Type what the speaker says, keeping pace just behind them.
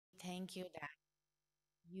thank you that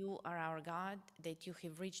you are our God, that you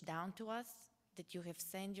have reached down to us, that you have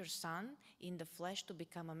sent your Son in the flesh to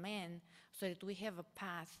become a man so that we have a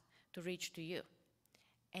path to reach to you.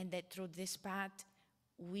 And that through this path,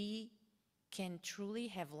 we can truly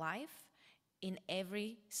have life in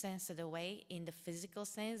every sense of the way, in the physical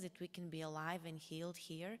sense that we can be alive and healed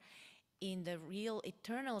here, in the real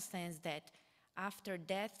eternal sense that after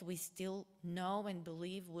death we still know and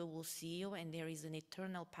believe we will see you and there is an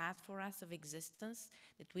eternal path for us of existence,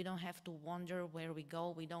 that we don't have to wonder where we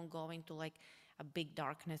go. We don't go into like a big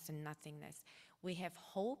darkness and nothingness. We have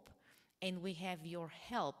hope and we have your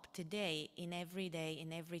help today in every day,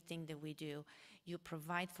 in everything that we do. You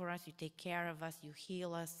provide for us, you take care of us, you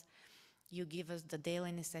heal us, you give us the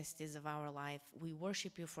daily necessities of our life. We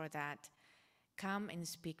worship you for that. Come and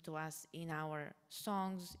speak to us in our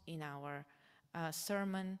songs, in our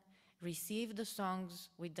sermon. Receive the songs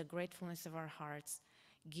with the gratefulness of our hearts.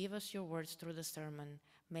 Give us your words through the sermon.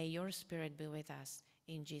 May your spirit be with us.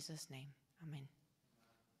 In Jesus' name, amen.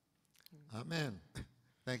 Amen.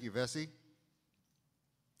 Thank you, Vesey.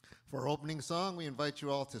 For our opening song, we invite you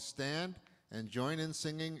all to stand and join in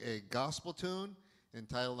singing a gospel tune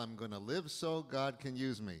entitled, I'm Gonna Live So God Can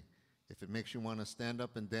Use Me. If it makes you want to stand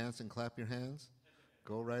up and dance and clap your hands,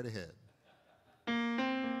 go right ahead.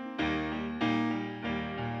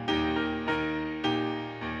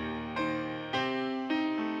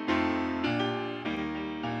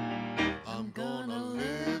 I'm gonna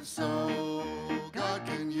live so God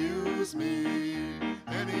can use me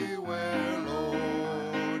anywhere,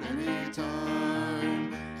 Lord,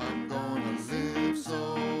 anytime. I'm gonna live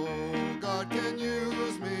so God can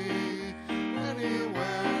use me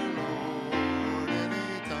anywhere, Lord,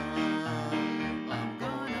 anytime. I'm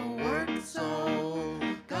gonna work so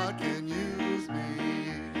God can use me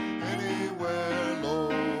anywhere,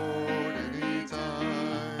 Lord,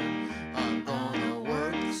 anytime. I'm gonna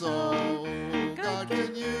work so God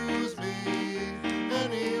can use me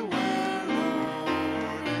anywhere,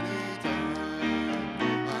 Lord,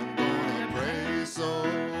 anytime. I'm gonna pray so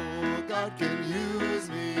God can use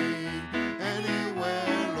me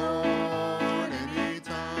anywhere, Lord,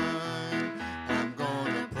 anytime. I'm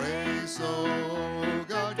gonna pray so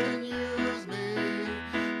God can use me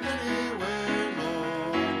anywhere,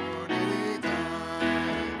 Lord,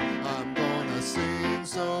 anytime. I'm gonna sing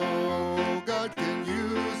so God can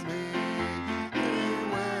use me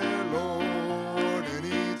anywhere, Lord,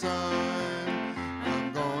 anytime.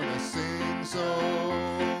 I'm gonna sing so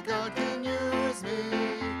God can use me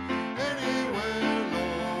anywhere,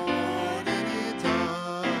 Lord,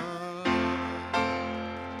 anytime.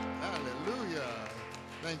 Hallelujah.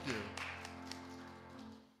 Thank you.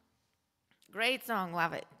 Great song,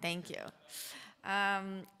 love it. Thank you.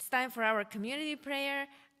 It's time for our community prayer.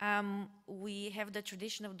 We have the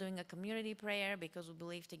tradition of doing a community prayer because we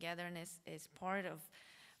believe togetherness is part of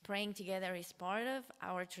praying together is part of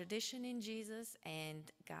our tradition in Jesus,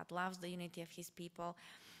 and God loves the unity of his people.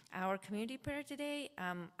 Our community prayer today,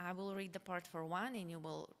 I will read the part for one,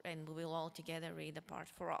 and we will all together read the part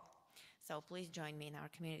for all. So please join me in our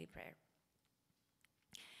community prayer.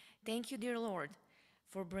 Thank you, dear Lord,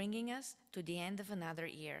 for bringing us to the end of another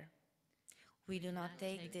year. We do not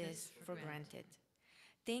take this for granted.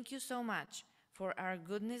 Thank you so much for our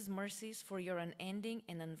goodness, mercies, for your unending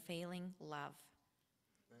and unfailing love.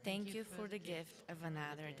 Thank you for the gift of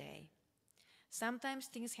another day. Sometimes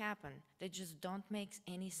things happen that just don't make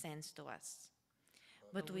any sense to us.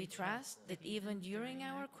 But we trust that even during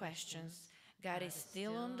our questions, God is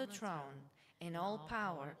still on the throne and all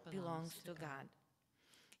power belongs to God.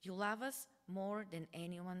 You love us more than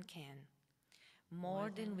anyone can,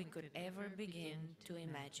 more than we could ever begin to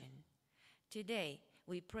imagine. Today,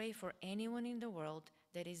 we pray for anyone in the world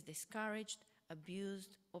that is discouraged,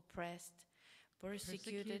 abused, oppressed,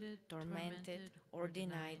 persecuted, tormented, or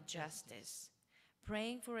denied justice.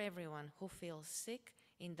 Praying for everyone who feels sick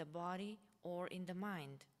in the body or in the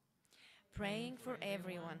mind. Praying for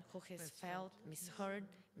everyone who has felt misheard,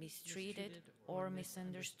 mistreated, or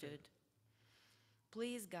misunderstood.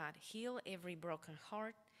 Please, God, heal every broken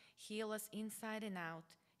heart, heal us inside and out,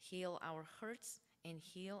 heal our hurts, and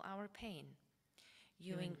heal our pain.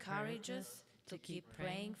 You encourage us to keep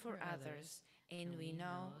praying for others, and we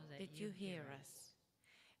know that you hear us.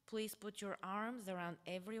 Please put your arms around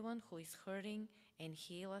everyone who is hurting and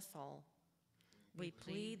heal us all. We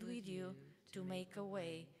plead with you to make a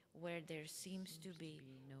way where there seems to be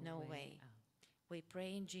no way. We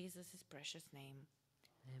pray in Jesus' precious name.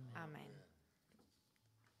 Amen.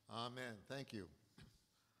 Amen. Thank you.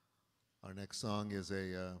 Our next song is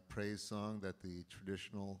a praise song that the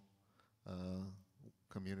traditional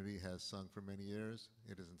community has sung for many years.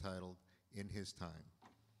 It is entitled In His Time.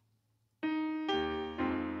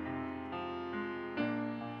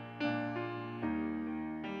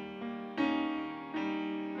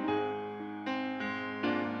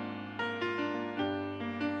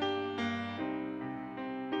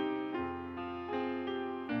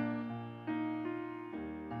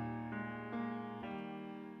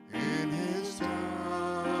 In His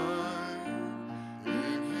time,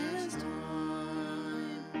 in His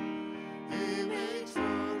time, He makes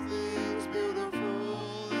all things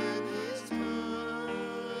beautiful. In His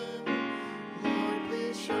time, Lord,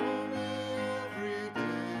 please show me every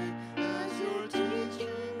day as You're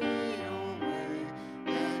teaching me Your way,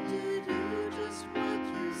 and to do just what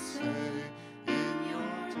You say in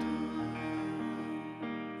Your time,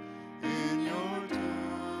 in Your time.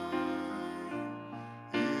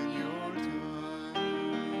 In Your time,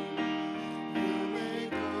 You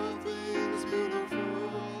make all things beautiful.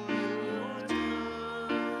 In Your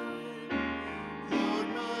time, Lord,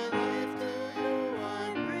 my life to You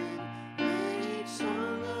I bring. May each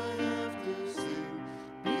song I have to sing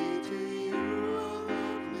be to You a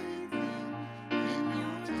lovely thing. In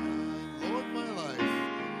Your time, Lord, my life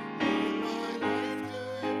to You I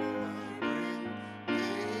bring.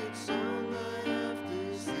 May each song I have to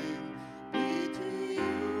sing be to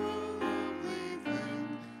You a lovely thing.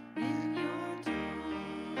 In Your time.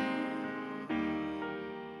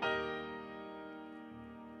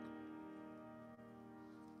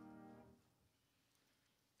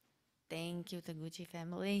 Thank you, Taguchi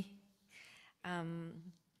family. Um,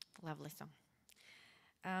 Lovely song.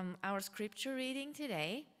 Our scripture reading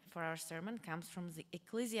today for our sermon comes from the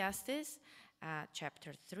Ecclesiastes,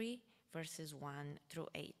 chapter 3, verses 1 through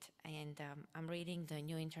 8. And I'm reading the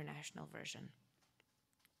New International Version.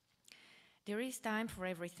 There is time for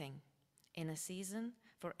everything, and a season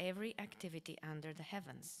for every activity under the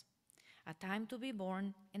heavens. A time to be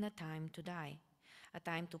born and a time to die. A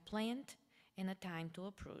time to plant and a time to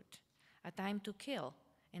uproot. A time to kill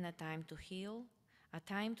and a time to heal. A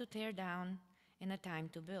time to tear down and a time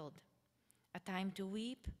to build. A time to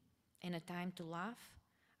weep and a time to laugh.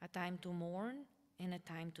 A time to mourn and a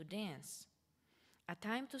time to dance. A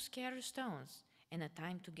time to scatter stones and a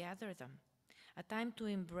time to gather them. A time to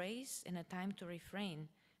embrace and a time to refrain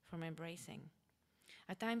from embracing.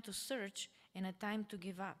 A time to search and a time to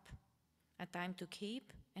give up. A time to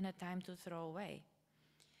keep and a time to throw away.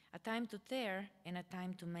 A time to tear and a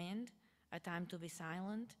time to mend. A time to be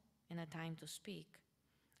silent and a time to speak.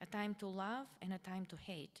 A time to love and a time to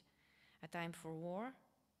hate. A time for war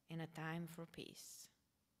and a time for peace.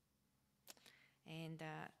 And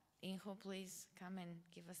Inho, please come and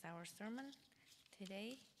give us our sermon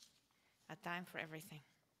today. A time for everything.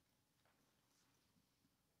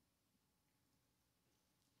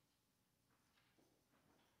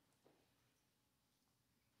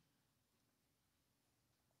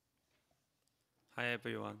 Hi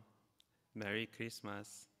everyone. Merry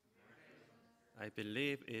Christmas. I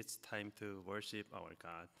believe it's time to worship our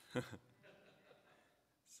God.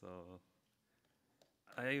 So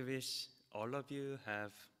I wish all of you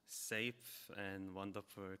have safe and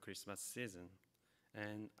wonderful Christmas season.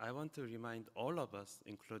 And I want to remind all of us,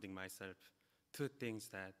 including myself, two things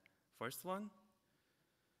that first one,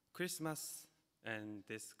 Christmas and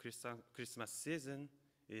this Christmas season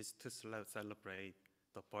is to celebrate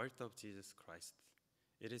the birth of Jesus Christ.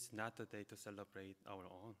 It is not a day to celebrate our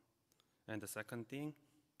own. And the second thing,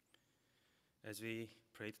 as we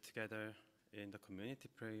prayed together in the community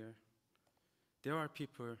prayer, there are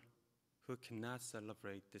people who cannot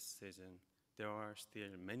celebrate this season. There are still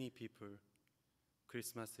many people,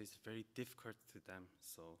 Christmas is very difficult to them.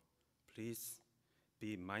 So please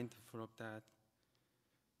be mindful of that.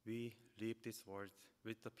 We leave this world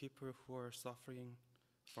with the people who are suffering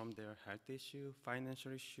from their health issue,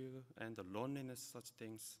 financial issue, and the loneliness, such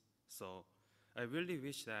things. So I really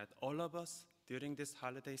wish that all of us during this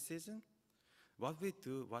holiday season, what we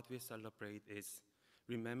do, what we celebrate is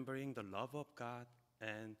remembering the love of God,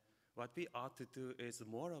 and what we ought to do is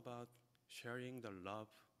more about sharing the love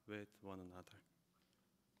with one another.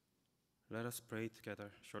 Let us pray together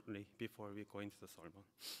shortly before we go into the sermon.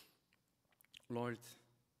 Lord,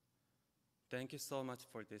 thank you so much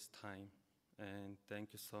for this time, and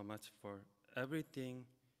thank you so much for everything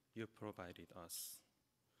you provided us.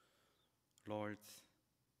 Lord,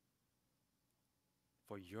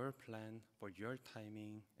 for your plan, for your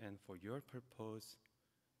timing, and for your purpose,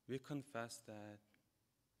 we confess that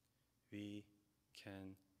we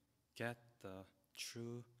can get the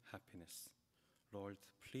true happiness. Lord,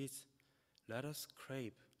 please let us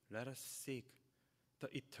crave, let us seek the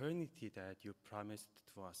eternity that you promised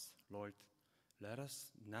to us. Lord, let us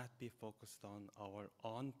not be focused on our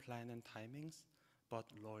own plan and timings, but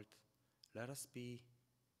Lord, let us be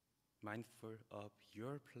mindful of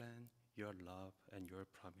your plan, your love, and your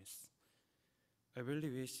promise. I really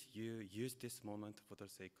wish you use this moment for the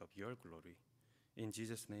sake of your glory. In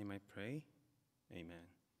Jesus' name I pray, amen.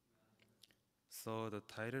 So the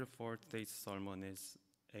title for today's sermon is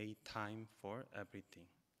A Time for Everything.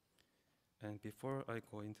 And before I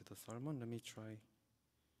go into the sermon, let me try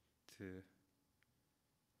to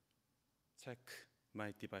check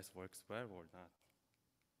my device works well or not.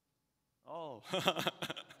 Oh,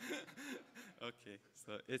 okay.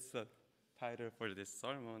 So it's the title for this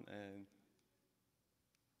sermon, and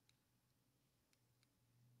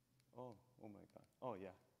oh my God. Oh yeah.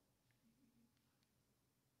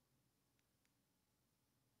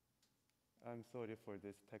 I'm sorry for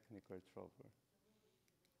this technical trouble.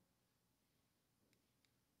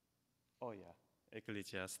 Oh yeah.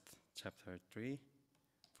 Ecclesiastes chapter 3,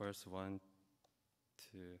 verse 1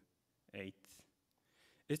 to 8.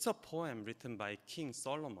 It's a poem written by King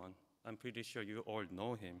Solomon. I'm pretty sure you all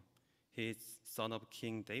know him. He's son of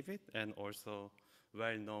King David and also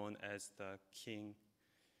well known as the King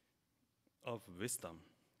of Wisdom.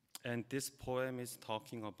 And this poem is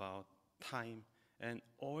talking about time and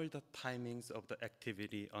all the timings of the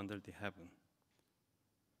activity under the heaven.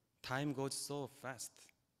 Time goes so fast.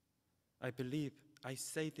 I believe I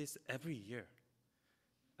say this every year.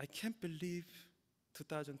 I can't believe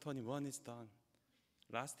 2021 is done.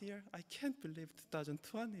 Last year, I can't believe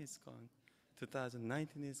 2020 is gone.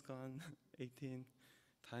 2019 is gone, 18.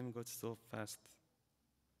 Time goes so fast.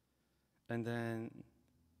 And then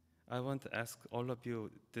I want to ask all of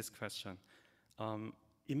you this question.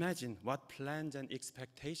 Imagine what plans and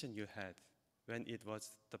expectations you had when it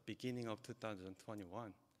was the beginning of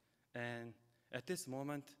 2021. And at this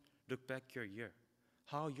moment, look back your year.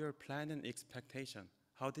 How your plan and expectation,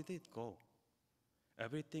 how did it go?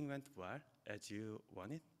 Everything went well as you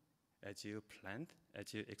wanted, as you planned,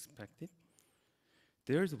 as you expected?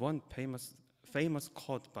 There's one famous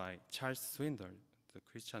quote by Charles Swindoll, the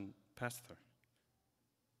Christian pastor.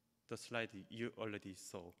 The slide you already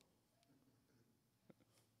saw.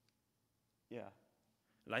 Yeah.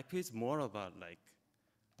 Life is more about like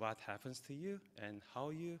what happens to you and how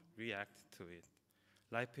you react to it.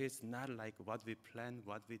 Life is not like what we plan,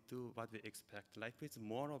 what we do, what we expect. Life is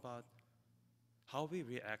more about how we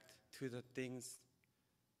react to the things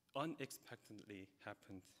unexpectedly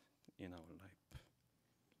happened in our life.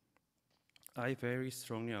 I very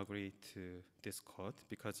strongly agree to this quote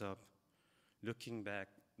because of looking back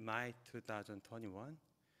my 2021,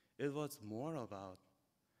 it was more about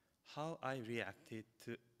how I reacted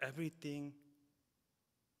to everything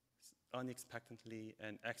unexpectedly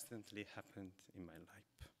and accidentally happened in my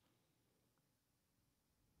life.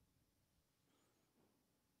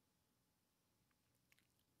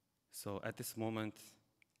 So at this moment,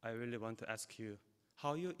 I really want to ask you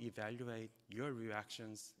how you evaluate your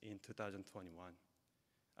reactions in 2021.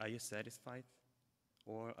 Are you satisfied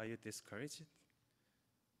or are you discouraged?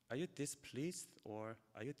 Are you displeased or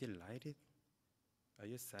are you delighted? Are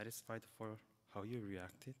you satisfied for how you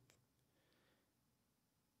reacted?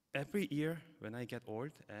 Every year when I get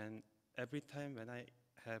old and every time when I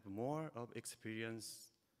have more of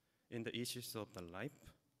experience in the issues of the life,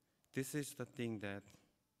 this is the thing that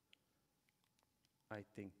I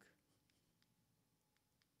think.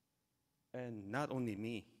 And not only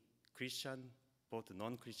me, Christian, both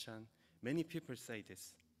non-Christian, many people say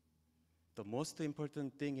this. The most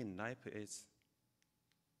important thing in life is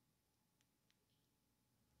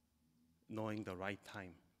knowing the right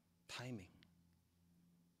timing.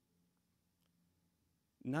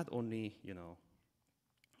 Not only,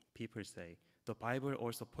 people say, the Bible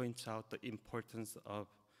also points out the importance of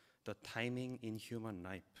the timing in human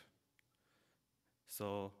life.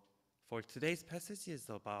 So for today's passage is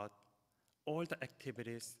about all the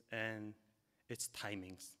activities and its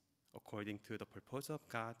timings according to the purpose of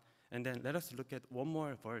God. And then let us look at one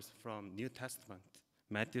more verse from New Testament,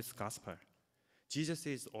 Matthew's Gospel. Jesus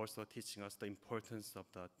is also teaching us the importance of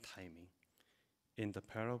the timing. In the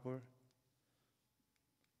parable,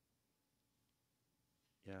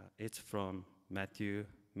 it's from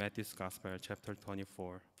Matthew's Gospel, chapter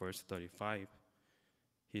 24, verse 35.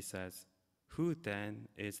 He says, "Who then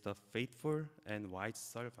is the faithful and wise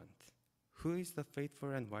servant? Who is the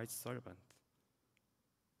faithful and wise servant?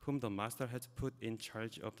 Whom the master has put in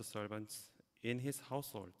charge of the servants in his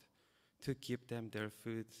household to give them their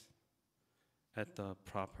food at the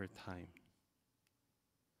proper time."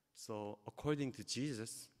 So according to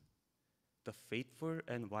Jesus, the faithful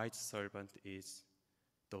and wise servant is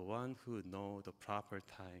the one who knows the proper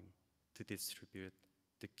time to distribute,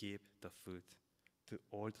 to give the food to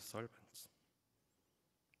all the servants.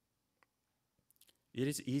 It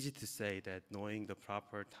is easy to say that knowing the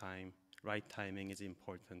proper time, right timing is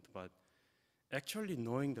important, but actually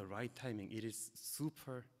knowing the right timing, it is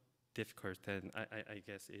super difficult, and I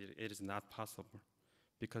guess it is not possible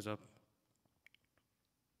because of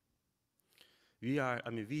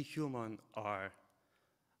we human are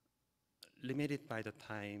limited by the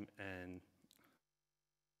time, and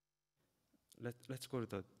let's go to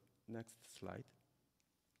the next slide.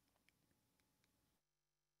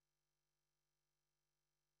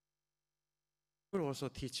 It will also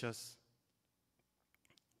teach us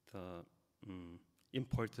the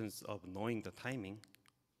importance of knowing the timing.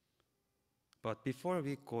 But before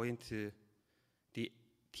we go into the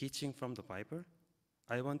teaching from the Bible,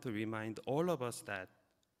 I want to remind all of us that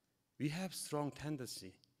we have strong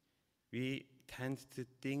tendency. We tend to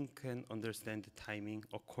think and understand the timing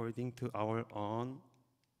according to our own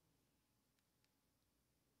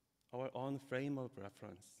frame of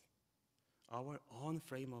reference. Our own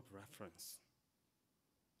frame of reference.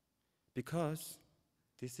 Because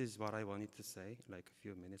this is what I wanted to say like a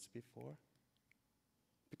few minutes before.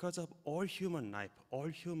 Because of all human life, all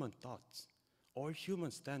human thoughts, all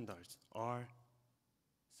human standards are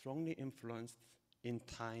strongly influenced in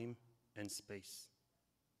time and space.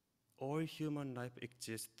 All human life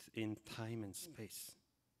exists in time and space.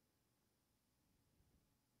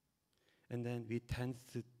 And then we tend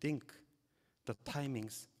to think the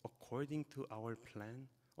timings according to our plan,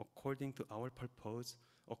 according to our purpose,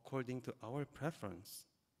 according to our preference.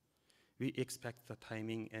 We expect the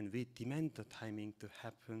timing and we demand the timing to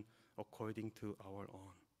happen according to our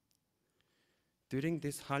own. During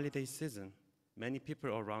this holiday season, many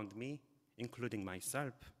people around me, including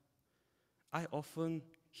myself, I often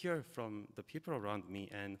hear from the people around me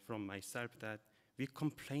and from myself that we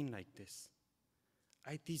complain like this.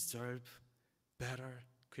 I deserve better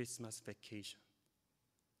Christmas vacation.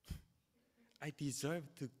 I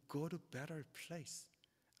deserve to go to better place.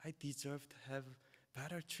 I deserve to have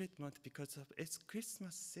better treatment because of it's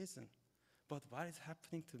Christmas season. But what is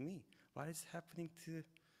happening to me? What is happening to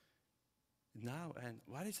now and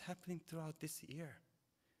what is happening throughout this year?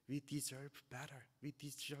 We deserve better. We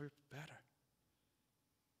deserve better.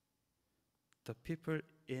 The people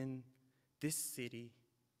in this city,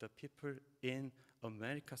 the people in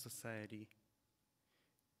America society,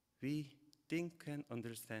 we think and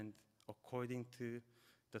understand according to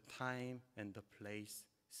the time and the place,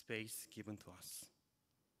 space given to us.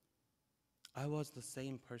 I was the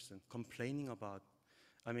same person complaining about,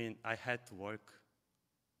 I had to work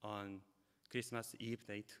on Christmas Eve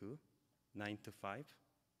day too, 9 to 5.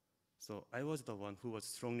 So I was the one who was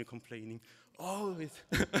strongly complaining, always.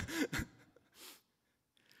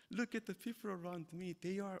 Look at the people around me.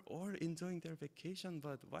 They are all enjoying their vacation,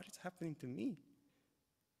 but what is happening to me?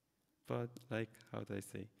 But how do I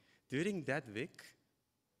say? During that week,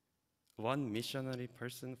 one missionary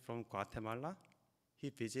person from Guatemala, he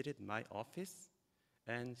visited my office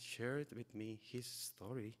and shared with me his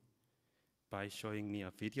story by showing me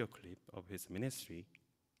a video clip of his ministry.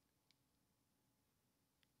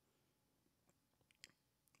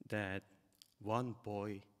 That one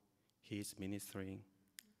boy he is ministering,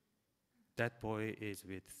 that boy is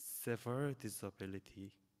with severe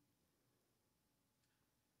disability.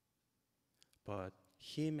 But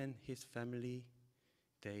him and his family,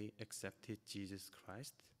 they accepted Jesus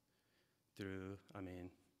Christ through,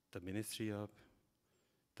 the ministry of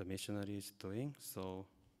the missionary is doing. So,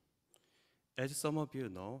 as some of you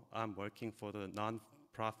know, I'm working for the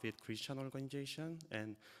non-profit Christian organization,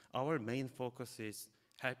 and our main focus is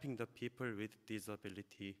helping the people with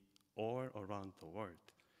disability all around the world.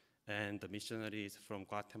 And the missionary is from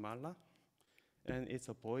Guatemala, and it's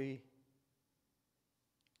a boy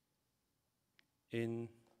in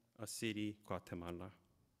a city, Guatemala.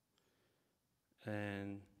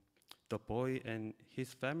 And the boy and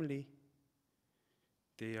his family,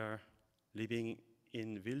 they are living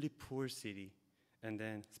in really poor city. And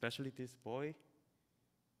then especially this boy,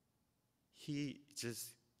 he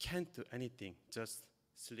just can't do anything, just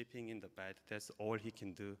sleeping in the bed. That's all he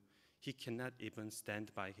can do. He cannot even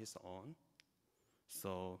stand by his own.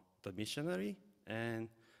 So the missionary and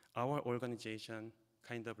our organization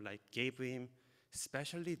kind of gave him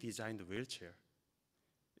specially designed wheelchair.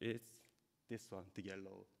 It's this one, the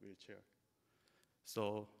yellow wheelchair.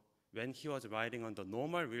 So when he was riding on the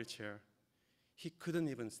normal wheelchair, he couldn't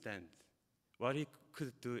even stand. What he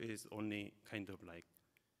could do is only kind of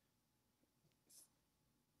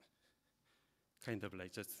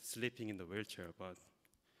just sleeping in the wheelchair. But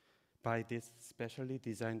by this specially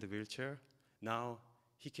designed wheelchair, now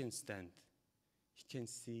he can stand. He can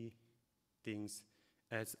see things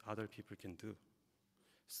as other people can do.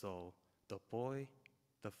 So the boy,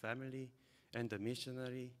 the family, and the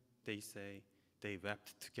missionary, they say they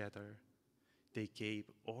wept together. They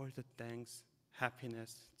gave all the thanks,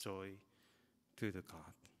 happiness, joy to the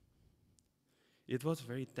God. It was a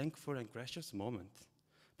very thankful and gracious moment,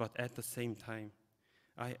 but at the same time,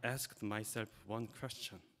 I asked myself one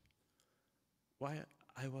question. Why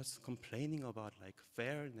I was complaining about like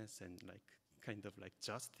fairness and like kind of like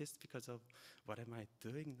justice because of what am I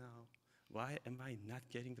doing now? Why am I not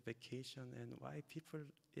getting the vacation? And why people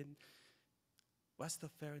in, what's the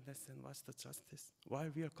fairness and what's the justice? Why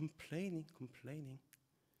we are complaining.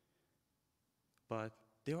 But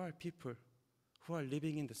there are people who are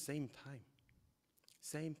living in the same time,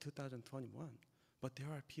 same 2021. But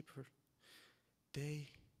there are people, they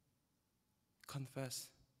confess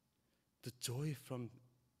the joy from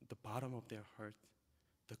the bottom of their heart,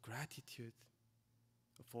 the gratitude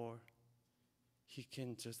for he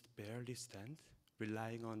can just barely stand,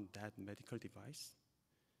 relying on that medical device.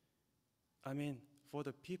 I mean, for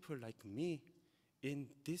the people like me in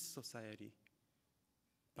this society,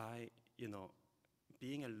 by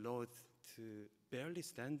being allowed to barely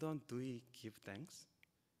stand on, do we give thanks?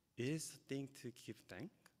 Is a thing to give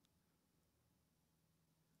thanks?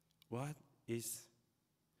 What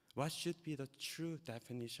should be the true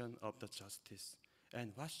definition of the justice?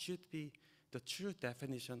 And what should be the true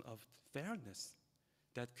definition of fairness?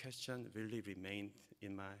 That question really remained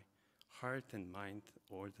in my heart and mind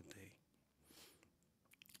all the day.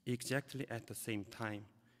 Exactly at the same time,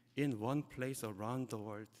 in one place around the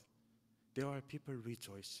world, there are people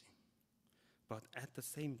rejoicing. But at the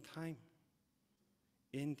same time,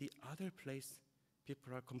 in the other place,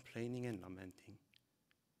 people are complaining and lamenting.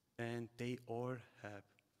 And they all have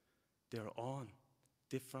their own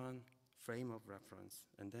different frame of reference.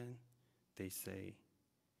 And then they say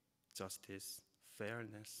justice,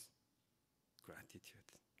 fairness,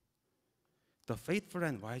 gratitude. The faithful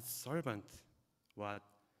and wise servant, what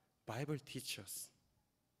Bible teaches.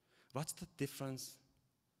 What's the difference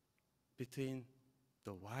between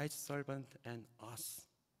the wise servant and us?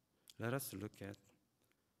 Let us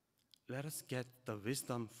get the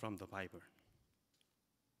wisdom from the Bible.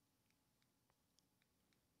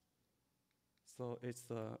 So it's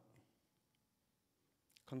the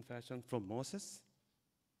confession from Moses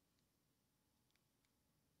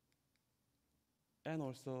and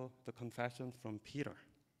also the confession from Peter.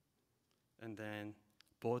 And then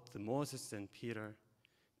both Moses and Peter,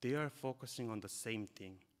 they are focusing on the same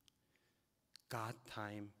thing. God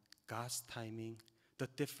time, God's timing, the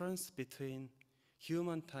difference between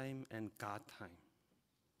human time and God time.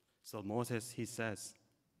 So Moses, he says,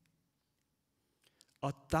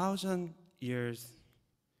 1,000 years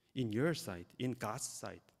in your sight, in God's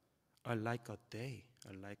sight, are like a day,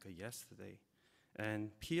 are like a yesterday.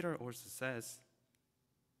 And Peter also says,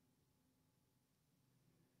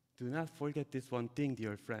 do not forget this one thing,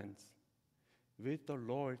 dear friends. With the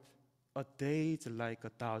Lord, a day is like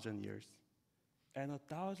 1,000 years, and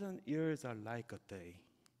 1,000 years are like a day.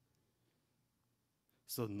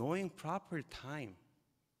 So knowing proper time,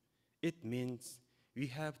 it means we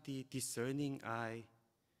have the discerning eye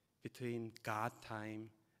between God time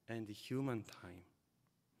and the human time.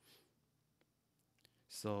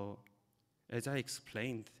 So, as I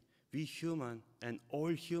explained, we human and all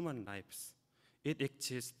human lives, it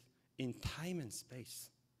exists in time and space,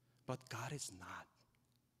 but God is not.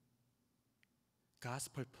 God's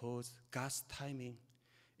purpose, God's timing,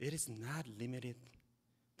 it is not limited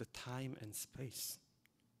the time and space.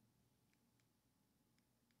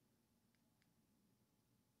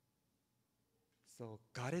 So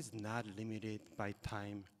God is not limited by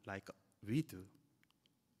time like we do.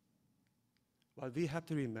 What we have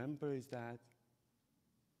to remember is that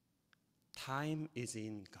time is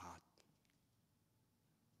in God.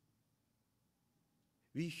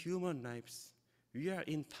 We human lives, we are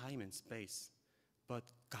in time and space, but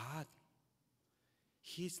God,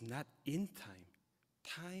 He's not in time.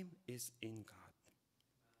 Time is in God.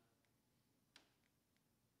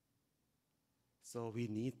 So we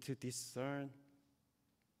need to discern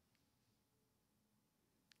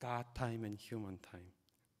God time and human time.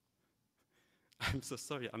 I'm so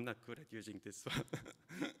sorry, I'm not good at using this one.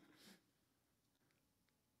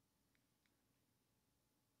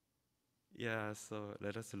 Yeah, so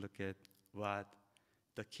let us look at what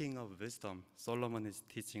the King of Wisdom, Solomon, is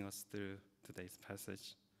teaching us through today's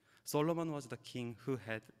passage. Solomon was the king who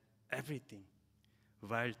had everything: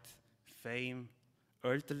 wealth, fame,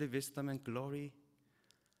 earthly wisdom and glory,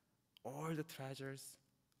 all the treasures,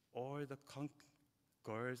 all the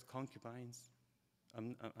girls, concubines.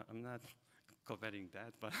 I'm not comparing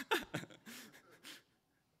that, but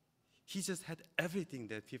he just had everything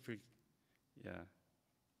that people, yeah,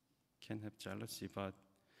 can have jealousy. But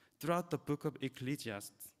throughout the book of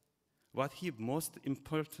Ecclesiastes, what he most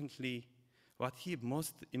importantly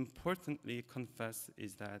confessed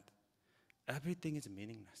is that everything is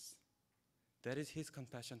meaningless. That is his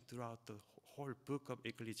confession throughout the whole book of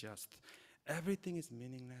Ecclesiastes. Everything is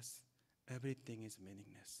meaningless. Everything is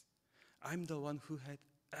meaningless. I'm the one who had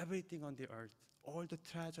everything on the earth, all the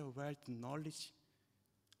treasure, wealth, knowledge,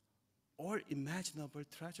 all imaginable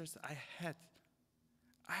treasures I had.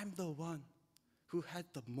 I'm the one who had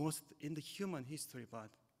the most in the human history,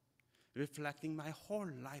 but reflecting my whole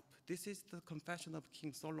life. This is the confession of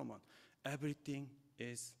King Solomon. Everything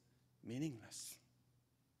is meaningless.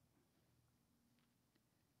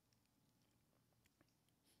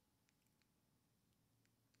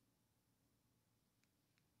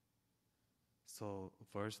 So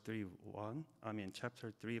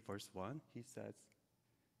chapter 3, verse 1, he says,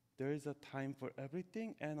 there is a time for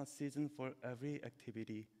everything and a season for every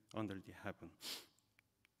activity under the heaven.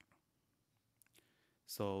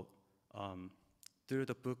 So through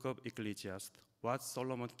the book of Ecclesiastes, what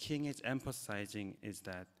Solomon King is emphasizing is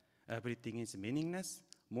that everything is meaningless.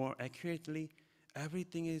 More accurately,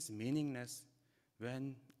 everything is meaningless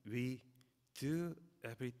when we do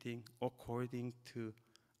everything according to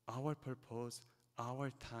our purpose,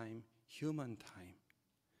 our time, human time.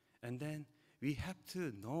 And then we have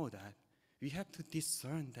to know that, we have to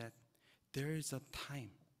discern that there is a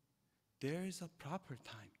time, there is a proper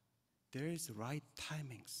time, there is right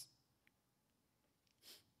timings.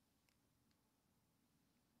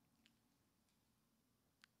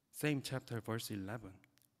 Same chapter, verse 11,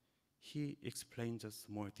 he explains us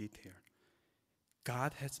more detail.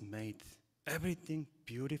 God has made everything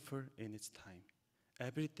beautiful in its time.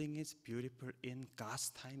 Everything is beautiful in God's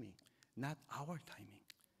timing, not our timing.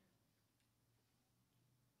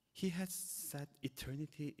 He has set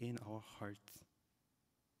eternity in our hearts,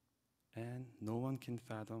 and no one can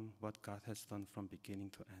fathom what God has done from beginning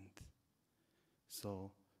to end.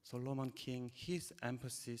 So Solomon King, his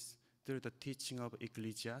emphasis through the teaching of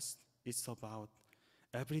Ecclesiastes is about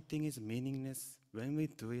everything is meaningless when we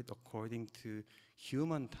do it according to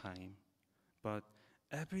human time, but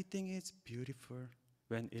everything is beautiful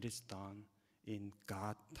when it is done in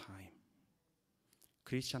God's time.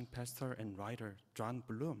 Christian pastor and writer John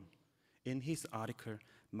Bloom, in his article,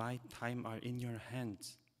 My Time Are in Your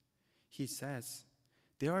Hands, he says,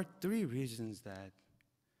 there are 3 reasons that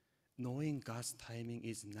knowing God's timing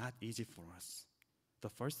is not easy for us. The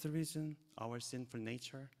first reason, our sinful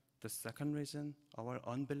nature. The second reason, our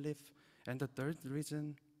unbelief. And the third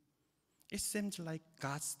reason, it seems like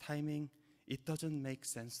God's timing, it doesn't make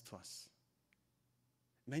sense to us.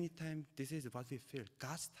 Many times, this is what we feel.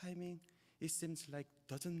 God's timing, it seems like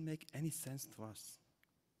doesn't make any sense to us.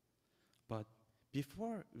 But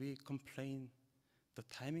before we complain the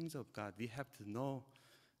timings of God, we have to know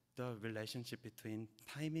the relationship between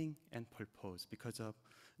timing and purpose, because of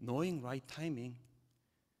knowing right timing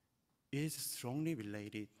is strongly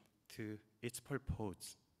related to its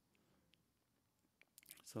purpose.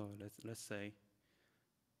 So let's say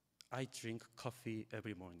I drink coffee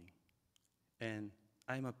every morning, and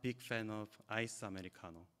I'm a big fan of iced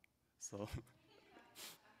Americano. So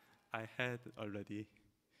I had already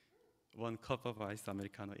 1 cup of iced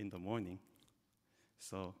Americano in the morning.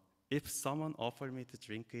 So if someone offered me to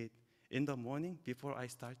drink it in the morning before I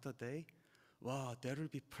start the day, wow, that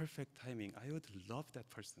would be perfect timing. I would love that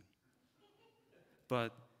person.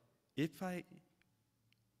 But if I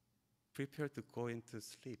prepare to go into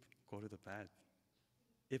sleep, go to the bed,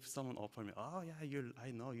 if someone offered me, oh yeah,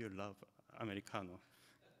 I know you love Americano,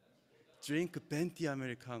 drink venti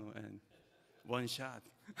Americano and 1 shot.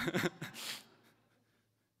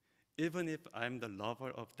 Even if I'm the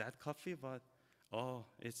lover of that coffee, but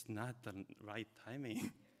it's not the right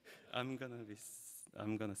timing. I'm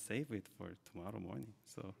gonna save it for tomorrow morning.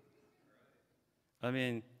 So, I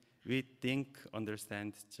mean, we think,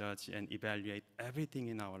 understand, judge, and evaluate everything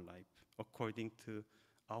in our life according to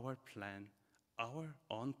our plan, our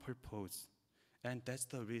own purpose. And that's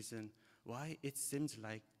the reason why it seems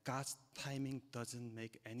like God's timing doesn't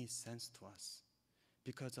make any sense to us.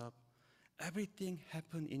 Because of everything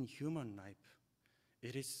happened in human life,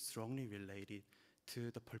 it is strongly related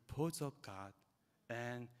to the purpose of God.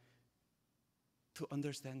 And to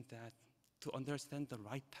understand that, to understand the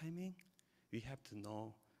right timing, we have to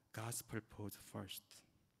know God's purpose first.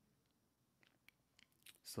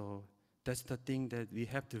 So that's the thing that we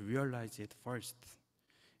have to realize it first.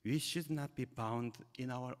 We should not be bound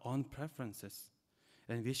in our own preferences.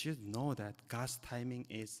 And we should know that God's timing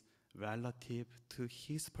is relative to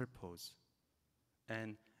His purpose.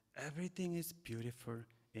 And everything is beautiful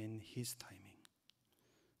in His timing.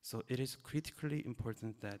 So it is critically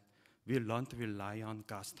important that we learn to rely on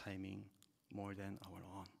God's timing more than our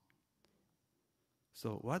own.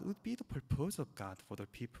 So what would be the purpose of God for the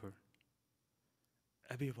people?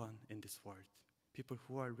 Everyone in this world. People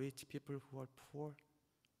who are rich, people who are poor.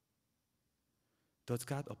 Does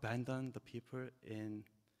God abandon the people in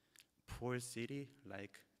poor city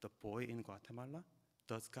like the boy in Guatemala?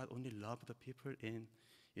 Does God only love the people in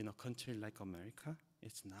a country like America?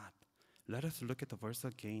 It's not. Let us look at the verse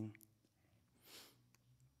again.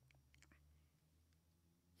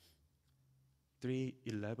 Three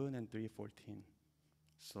 11 and 3:14.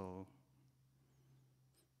 So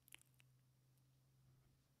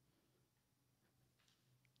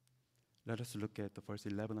let us look at the verse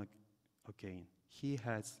 11 again. He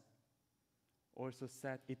has also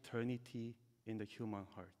set eternity in the human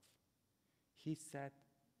heart. He set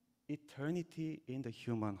eternity in the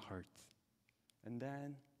human heart. And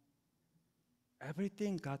then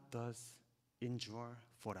everything God does endure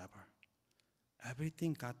forever.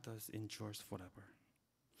 Everything God does endures forever.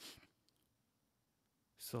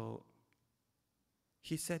 So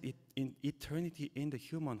He set it in eternity in the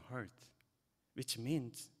human heart, which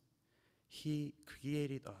means He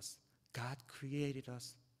created us. God created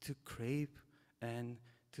us to crave and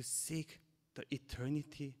to seek the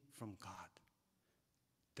eternity from God.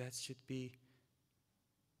 That should be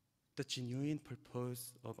the genuine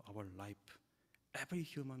purpose of our life, every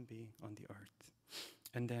human being on the earth.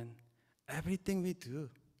 And then everything we do,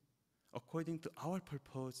 according to our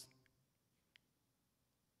purpose,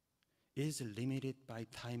 is limited by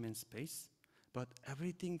time and space, but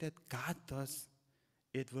everything that God does,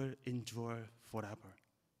 it will endure forever,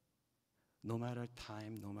 no matter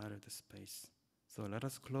time, no matter the space. So let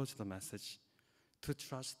us close the message to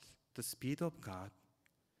trust the speed of God.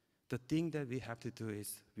 The thing that we have to do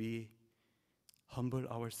is we humble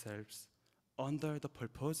ourselves under the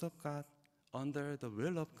purpose of God, under the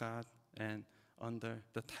will of God, and under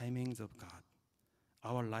the timings of God.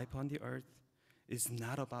 Our life on the earth is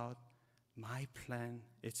not about my plan.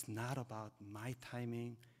 It's not about my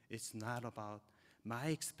timing. It's not about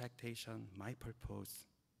my expectation, my purpose.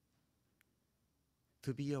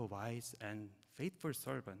 To be a wise and faithful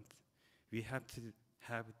servant, we have to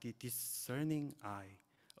have the discerning eye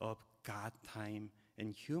of God time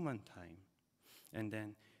and human time. And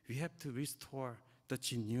then we have to restore the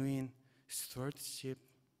genuine stewardship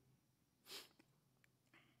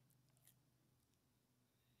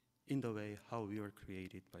in the way how we were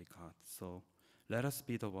created by God. So let us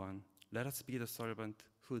be the servant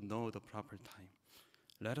who know the proper time.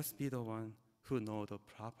 Let us be the one who know the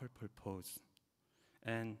proper purpose.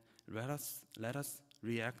 And let us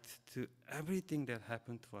react to everything that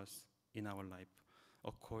happened to us in our life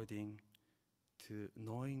according to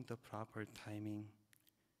knowing the proper timing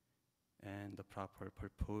and the proper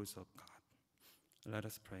purpose of God. Let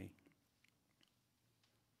us pray.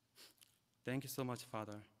 Thank you so much,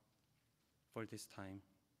 Father, for this time.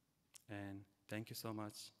 And thank you so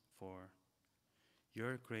much for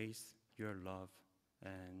your grace, your love,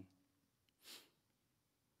 and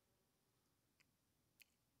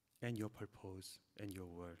your purpose and your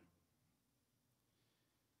word.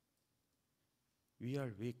 We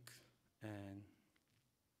are weak and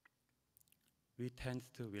we tend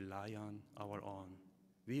to rely on our own.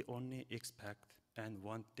 We only expect and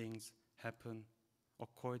want things happen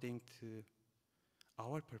according to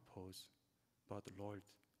our purpose. But Lord,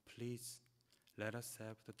 please let us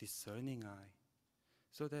have the discerning eye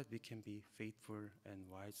so that we can be faithful and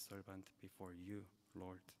wise servant before you,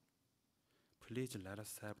 Lord. Please let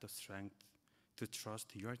us have the strength to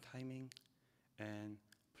trust your timing, and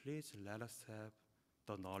please let us have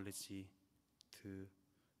the knowledge to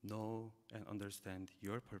know and understand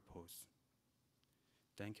your purpose.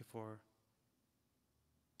 Thank you for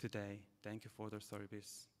today. Thank you for the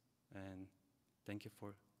service, and thank you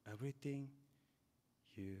for everything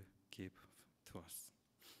you give to us.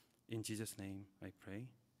 In Jesus' name I pray,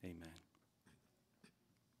 amen.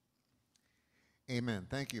 Amen.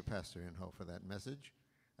 Thank you, Pastor Inho, for that message.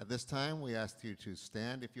 At this time, we ask you to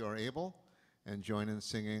stand if you are able and join in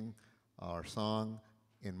singing our song,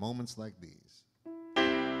 In Moments Like These.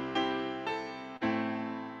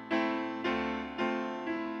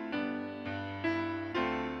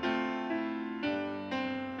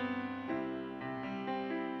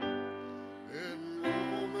 In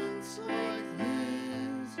moments like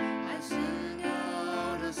these, I sing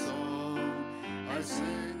out a song. I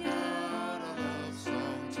sing out a love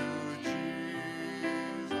song to Jesus.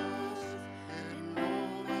 In moments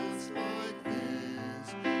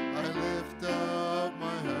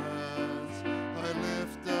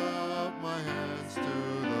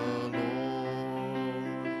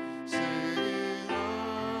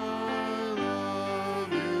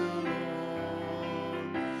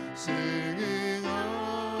Singing, I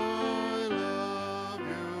love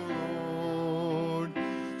you, Lord.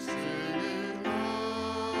 Singing, I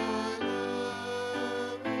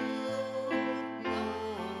love you, Lord.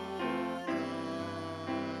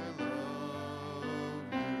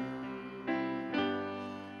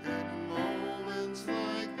 In moments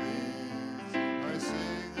like these, I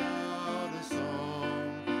sing out a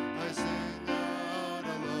song. I sing out a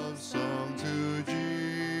love song to Jesus.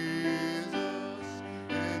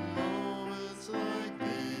 In moments like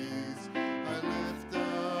these, I lift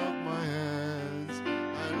up my hands.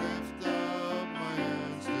 I lift up my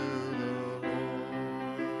hands to the Lord,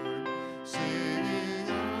 singing,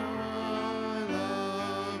 I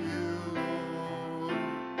love you, Lord.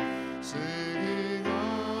 Singing,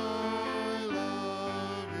 I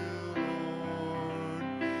love you, Lord.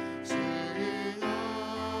 Singing, I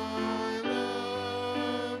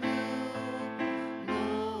love you,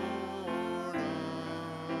 Lord. I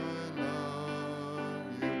love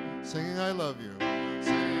you. Singing, I love you.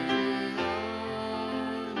 Singing, I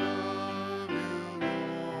love you,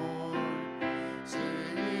 Lord.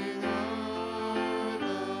 Singing, I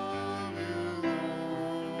love you,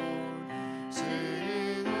 Lord.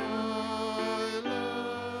 Singing, I love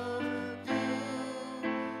you,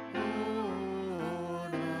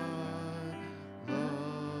 Lord. I love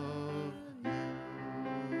you.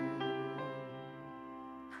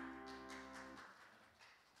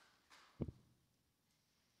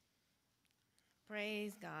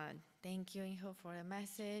 Praise God. Thank you, Inho, for the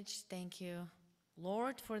message. Thank you,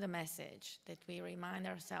 Lord, for the message, that we remind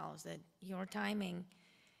ourselves that your timing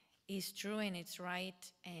is true and it's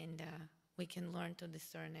right, and we can learn to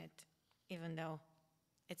discern it, even though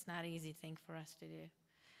it's not an easy thing for us to do.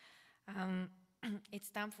 It's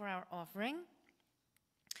time for our offering.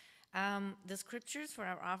 The scriptures for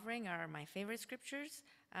our offering are my favorite scriptures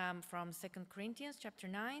from 2 Corinthians chapter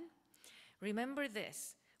 9. Remember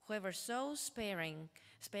this, whoever sows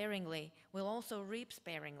sparingly will also reap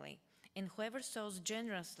sparingly, and whoever sows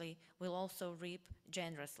generously will also reap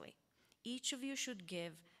generously. Each of you should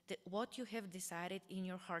give what you have decided in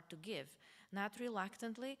your heart to give, not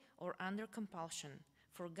reluctantly or under compulsion,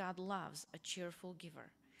 for God loves a cheerful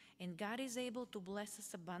giver. And God is able to bless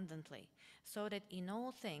us abundantly, so that in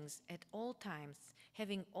all things, at all times,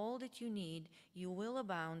 having all that you need, you will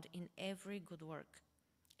abound in every good work.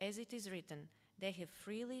 As it is written, they have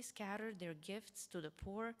freely scattered their gifts to the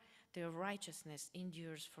poor, their righteousness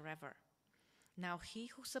endures forever. Now he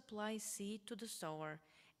who supplies seed to the sower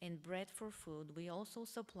and bread for food will also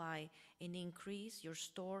supply and increase your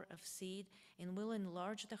store of seed and will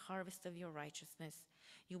enlarge the harvest of your righteousness.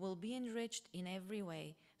 You will be enriched in every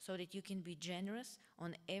way so that you can be generous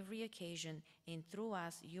on every occasion, and through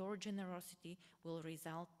us your generosity will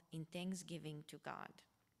result in thanksgiving to God.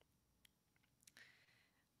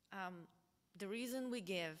 The reason we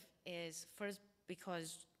give is first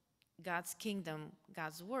because God's kingdom,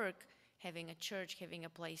 God's work, having a church, having a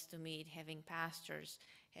place to meet, having pastors,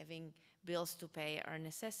 having bills to pay are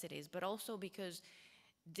necessities, but also because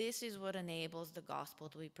this is what enables the gospel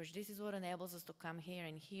to be preached. This is what enables us to come here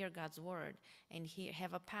and hear God's word and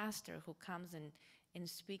have a pastor who comes and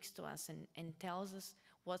speaks to us and tells us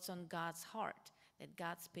what's on God's heart, that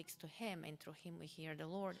God speaks to him, and through him we hear the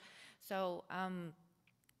Lord. So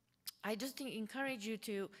I just encourage you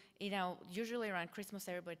to, usually around Christmas,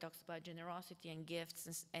 everybody talks about generosity and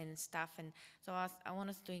gifts and stuff. And so I want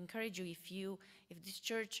us to encourage you, if this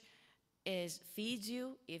church feeds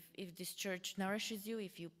you, if this church nourishes you,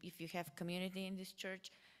 if you have community in this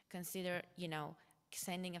church, consider,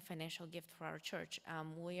 sending a financial gift for our church.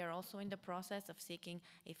 We are also in the process of seeking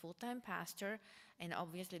a full-time pastor, and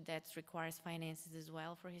obviously that requires finances as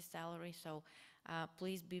well for his salary. So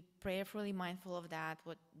please be prayerfully mindful of that,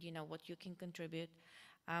 what you can contribute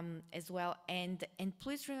as well. And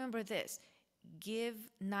please remember this, give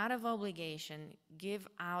not of obligation, give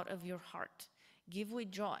out of your heart, give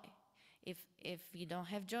with joy. If you don't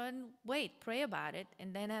have joy, wait, pray about it,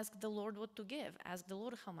 and then ask the Lord what to give. Ask the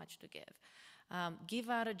Lord how much to give. Give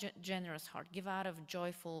out a generous heart. Give out of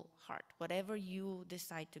joyful heart. Whatever you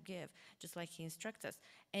decide to give, just like He instructs us.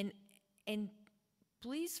 And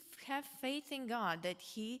please have faith in God that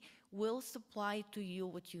He will supply to you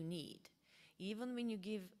what you need. Even when you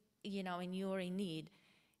give, and you are in need,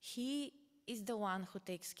 He is the one who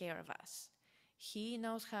takes care of us. He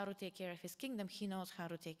knows how to take care of His kingdom. He knows how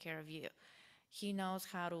to take care of you. He knows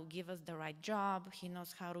how to give us the right job. He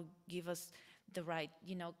knows how to give us the right,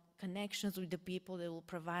 connections with the people that will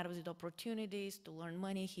provide us with opportunities to learn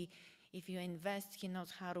money. If you invest, He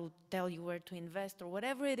knows how to tell you where to invest, or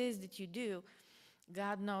whatever it is that you do,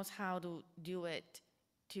 God knows how to do it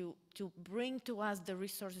to bring to us the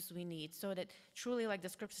resources we need, so that truly, like the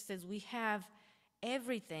scripture says, we have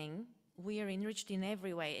everything, we are enriched in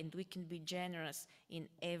every way, and we can be generous in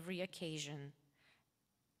every occasion.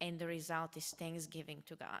 And the result is thanksgiving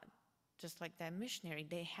to God. Just like that missionary,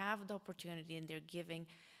 they have the opportunity and they're giving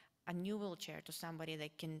a new wheelchair to somebody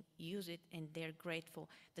that can use it, and they're grateful.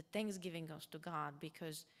 The thanksgiving goes to God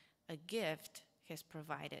because a gift has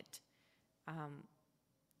provided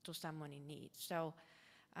to someone in need. So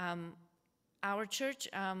our church,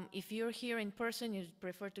 if you're here in person, you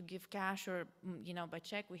prefer to give cash or by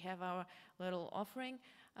check, we have our little offering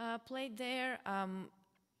plate there.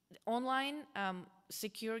 Online,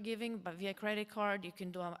 secure giving, but via credit card, you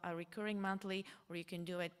can do a recurring monthly, or you can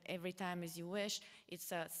do it every time as you wish.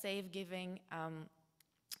 It's a safe giving,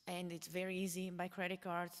 and it's very easy by credit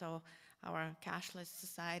card. So our cashless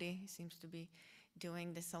society seems to be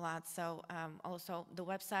doing this a lot. So also the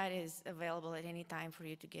website is available at any time for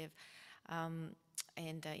you to give,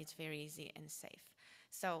 and it's very easy and safe.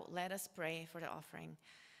 So let us pray for the offering.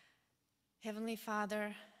 Heavenly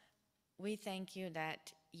Father, we thank you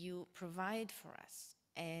that you provide for us,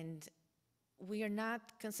 and we are not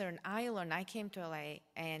concerned. I came to LA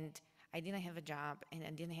and I didn't have a job and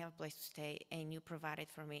I didn't have a place to stay, and you provided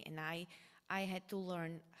for me, and I had to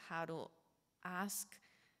learn how to ask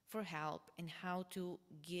for help and how to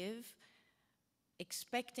give,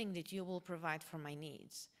 expecting that you will provide for my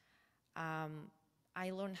needs. I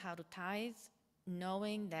learned how to tithe,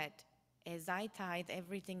 knowing that as I tithe,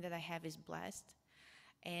 everything that I have is blessed.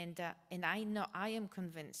 And I know, I am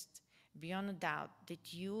convinced, beyond a doubt,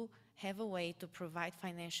 that you have a way to provide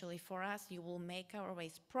financially for us. You will make our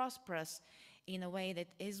ways prosperous in a way that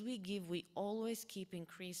as we give, we always keep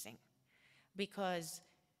increasing, because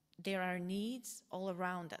there are needs all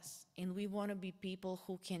around us, and we want to be people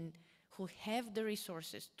who have the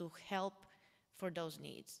resources to help for those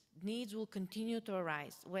needs. Needs will continue to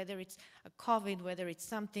arise, whether it's a COVID, whether it's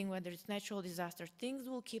something, whether it's natural disaster, things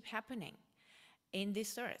will keep happening in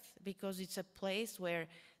this earth, because it's a place where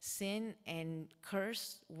sin and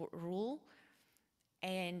curse rule,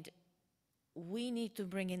 and we need to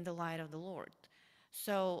bring in the light of the Lord.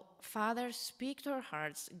 So, Father, speak to our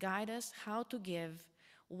hearts, guide us how to give,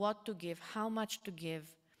 what to give, how much to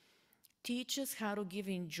give. Teach us how to give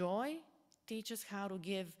in joy. Teach us how to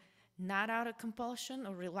give not out of compulsion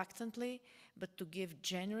or reluctantly, but to give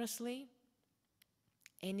generously,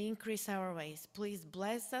 and increase our ways. Please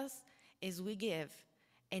bless us as we give,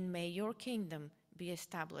 and may your kingdom be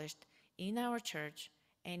established in our church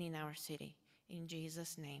and in our city. In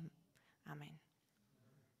Jesus' name, amen.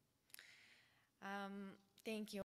 Thank you.